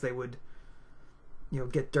unless they would, you know,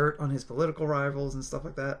 get dirt on his political rivals and stuff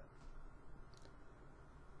like that.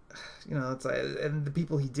 You know, it's like, and the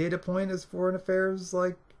people he did appoint as foreign affairs,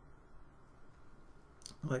 like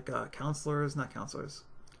counselors, not counselors,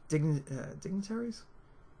 dignitaries.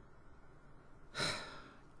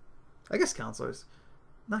 I guess counselors,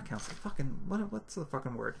 not counselors. Fucking what's the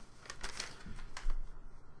fucking word?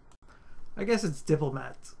 I guess it's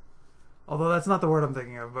diplomats. Although that's not the word I'm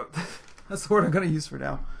thinking of, but that's the word I'm going to use for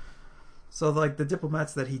now. So, like, the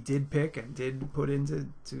diplomats that he did pick and did put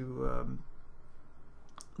into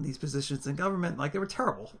these positions in government, like, they were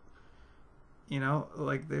terrible. You know,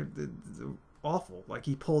 like, they're awful. Like,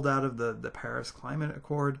 he pulled out of the Paris Climate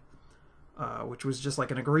Accord, which was just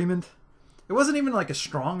like an agreement. It wasn't even like a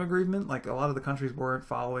strong agreement. Like, a lot of the countries weren't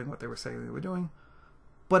following what they were saying they were doing.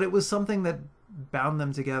 But it was something that bound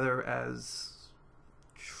them together as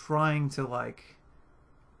trying to, like,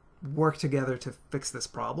 work together to fix this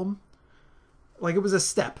problem. Like, it was a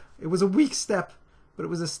step. It was a weak step, but it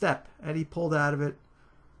was a step, and he pulled out of it.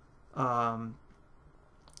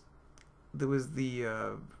 There was the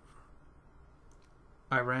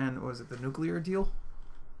Iran, was it the nuclear deal?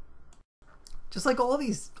 Just like all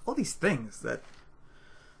these things that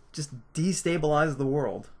just destabilized the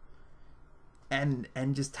world, and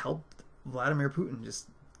just helped Vladimir Putin just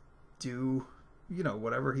do, you know,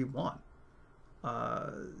 whatever he want.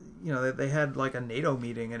 You know, they had like a NATO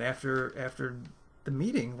meeting, and after the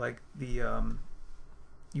meeting, like, the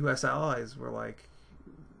U.S. allies were like,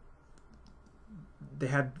 they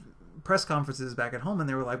had press conferences back at home, and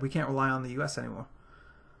they were like, we can't rely on the U.S. anymore.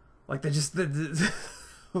 Like, they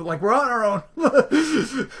like, we're on our own.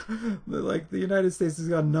 Like, the United States has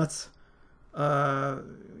gone nuts. You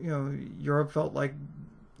know, Europe felt like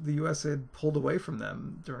the U.S. had pulled away from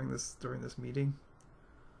them during this meeting.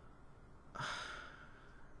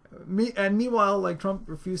 Meanwhile, like, Trump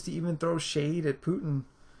refused to even throw shade at Putin,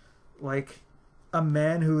 like a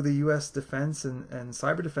man who the U.S. defense and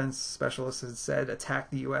cyber defense specialists had said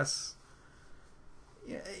attacked the U.S.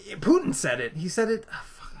 Putin said it. He said it. Oh,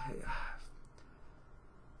 fuck.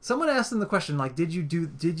 Someone asked him the question, like, did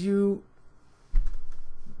you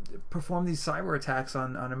perform these cyber attacks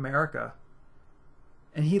on America?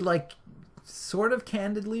 And he, like, sort of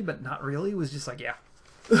candidly, but not really, was just like, yeah.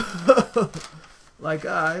 Like,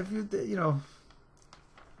 if you know,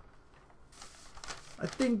 I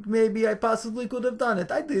think maybe I possibly could have done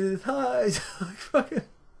it. I did it. Like, fucking.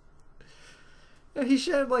 You know, he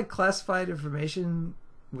shared, like, classified information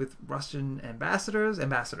with Russian ambassadors.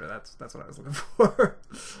 Ambassador, that's what I was looking for.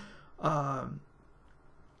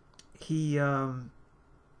 He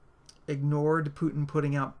ignored Putin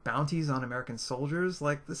putting out bounties on American soldiers.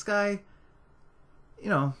 Like, this guy, you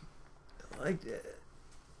know, like,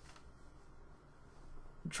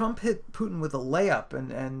 Trump hit Putin with a layup,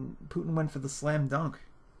 and Putin went for the slam dunk.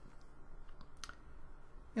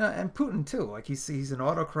 You know, and Putin too. Like, he's an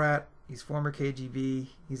autocrat. He's former KGB.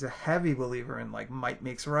 He's a heavy believer in, like, might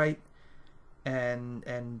makes right,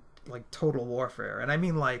 and like, total warfare. And I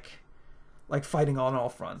mean, like fighting on all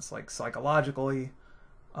fronts, like, psychologically,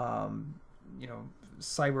 you know,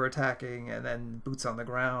 cyber attacking and then boots on the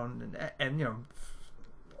ground and you know,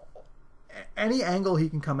 any angle he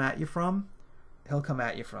can come at you from, he'll come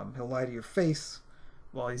at you from. He'll lie to your face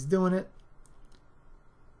while he's doing it.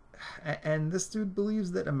 And this dude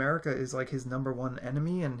believes that America is like his #1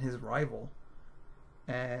 enemy and his rival.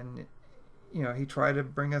 And, you know, he tried to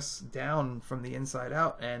bring us down from the inside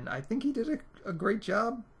out. And I think he did a great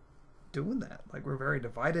job doing that. Like, we're very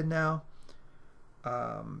divided now.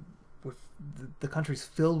 With the country's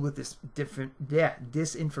filled with this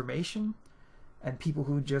disinformation. And people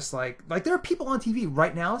who just like there are people on TV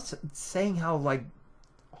right now saying how like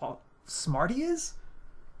smart he is.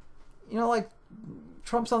 You know, like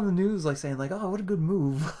Trump's on the news like saying like, oh, what a good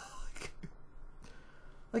move.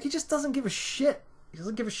 Like he just doesn't give a shit. He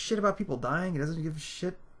doesn't give a shit about people dying. He doesn't give a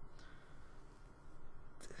shit.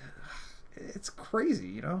 It's crazy,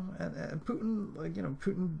 you know. And Putin, like, you know,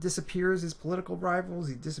 Putin disappears his political rivals.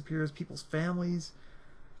 He disappears people's families.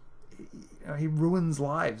 You know, he ruins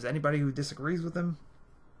lives. Anybody who disagrees with him.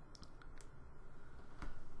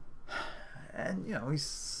 And, you know, he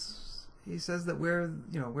says that we're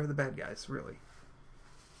the bad guys, really.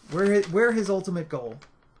 We're his ultimate goal.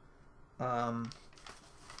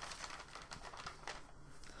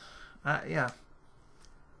 Yeah.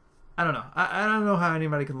 I don't know. I don't know how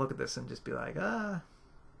anybody can look at this and just be like,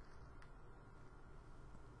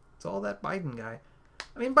 it's all that Biden guy.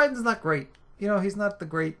 I mean, Biden's not great. You know, he's not the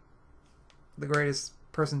greatest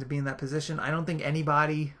person to be in that position. I don't think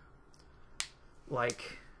anybody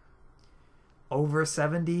like over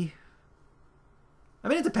 70. I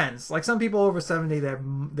mean, it depends. Like some people over 70,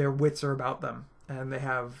 their wits are about them and they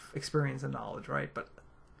have experience and knowledge, right? But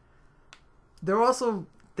they're also,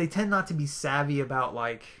 they tend not to be savvy about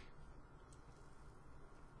like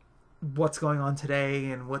what's going on today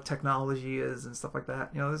and what technology is and stuff like that.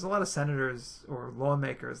 You know, there's a lot of senators or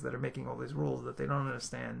lawmakers that are making all these rules that they don't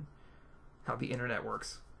understand how the internet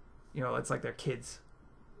works. You know, it's like they're kids.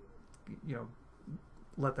 You know,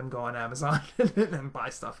 let them go on Amazon and buy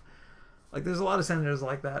stuff. Like, there's a lot of senators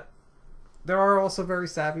like that. There are also very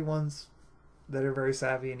savvy ones that are very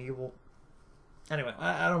savvy and evil. Anyway,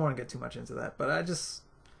 I don't want to get too much into that, but I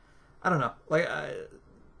don't know. Like,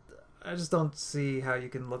 I just don't see how you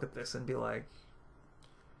can look at this and be like,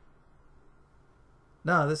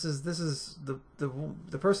 no, this is the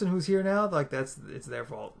person who's here now. Like it's their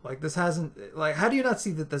fault. Like this hasn't, like, how do you not see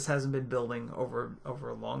that this hasn't been building over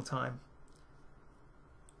a long time?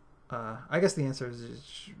 I guess the answer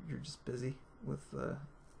is you're just busy with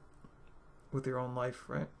your own life,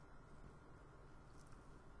 right?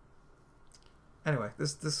 Anyway,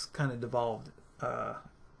 this kind of devolved, kind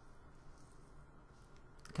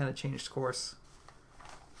of changed course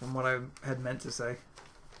from what I had meant to say.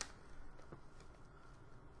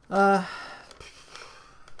 Anyway,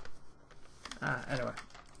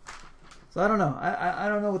 so I don't know. I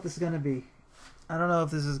don't know what this is gonna be. I don't know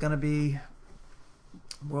if this is gonna be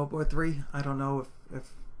World War III. I don't know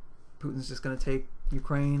if Putin's just gonna take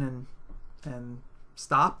Ukraine and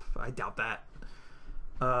stop. I doubt that.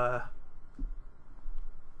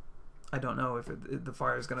 I don't know if the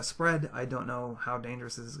fire is gonna spread. I don't know how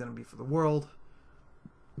dangerous this is gonna be for the world.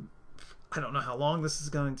 I don't know how long this is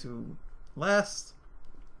going to last.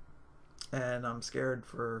 And I'm scared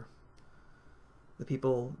for the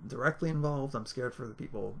people directly involved. I'm scared for the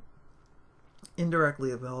people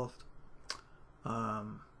indirectly involved.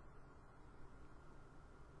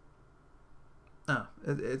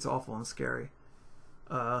 It's awful and scary.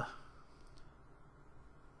 I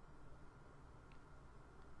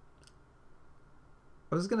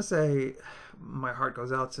was gonna say my heart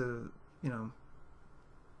goes out to, you know,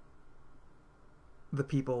 the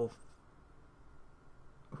people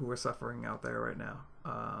who are suffering out there right now.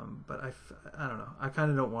 But I don't know. I kind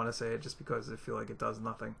of don't want to say it just because I feel like it does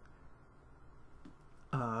nothing.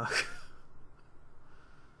 Like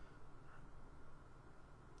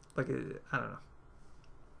I don't know.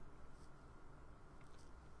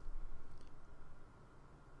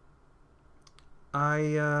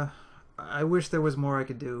 I wish there was more I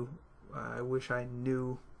could do. I wish I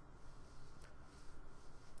knew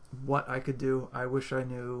what I could do. I wish I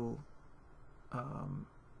knew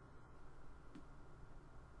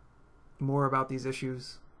more about these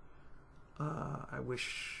issues. I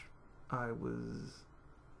wish I was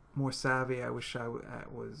more savvy. I wish I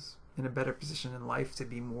was in a better position in life to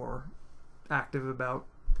be more active about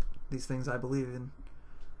these things I believe in,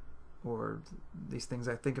 or these things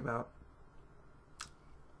I think about.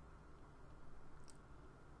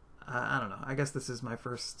 I don't know. I guess this is my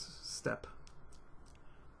first step.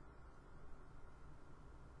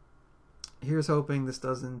 Here's hoping this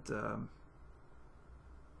doesn't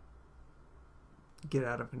get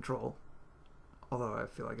out of control. Although I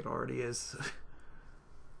feel like it already is.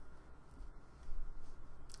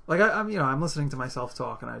 Like I'm, you know, I'm listening to myself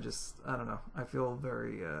talk, and I don't know. I feel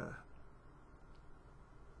very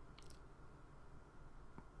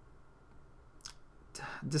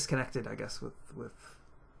disconnected, I guess, with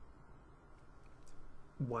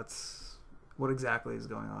what exactly is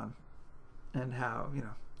going on, and how, you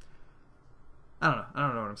know. I don't know. I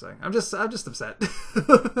don't know what I'm saying. I'm just upset.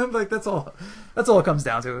 Like that's all it comes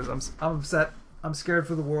down to is I'm upset. I'm scared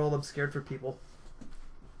for the world. I'm scared for people.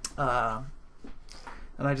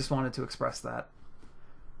 And I just wanted to express that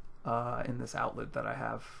in this outlet that I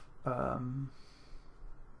have.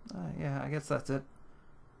 Yeah, I guess that's it.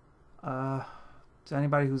 To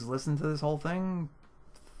anybody who's listened to this whole thing,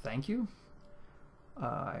 thank you.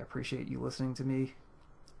 I appreciate you listening to me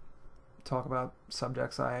talk about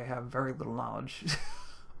subjects I have very little knowledge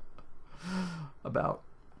about.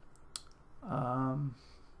 I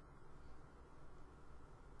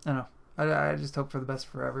don't know. I just hope for the best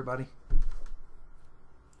for everybody.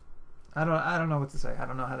 I don't know what to say. I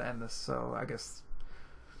don't know how to end this. So I guess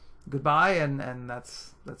goodbye, and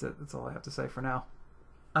that's it. That's all I have to say for now.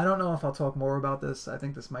 I don't know if I'll talk more about this. I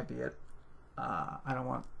think this might be it. I don't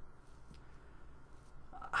want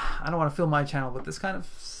to fill my channel with this kind of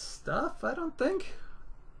stuff. I don't think.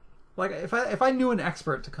 Like if I knew an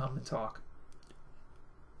expert to come and talk,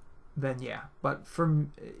 then yeah. But for,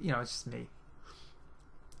 you know, it's just me,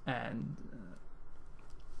 and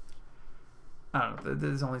I don't know.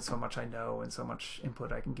 There's only so much I know and so much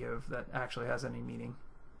input I can give that actually has any meaning.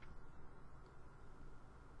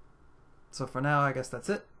 So for now, I guess that's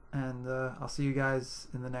it, and I'll see you guys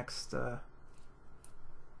in the next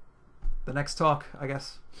talk, I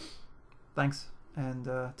guess. Thanks, and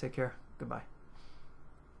take care. Goodbye.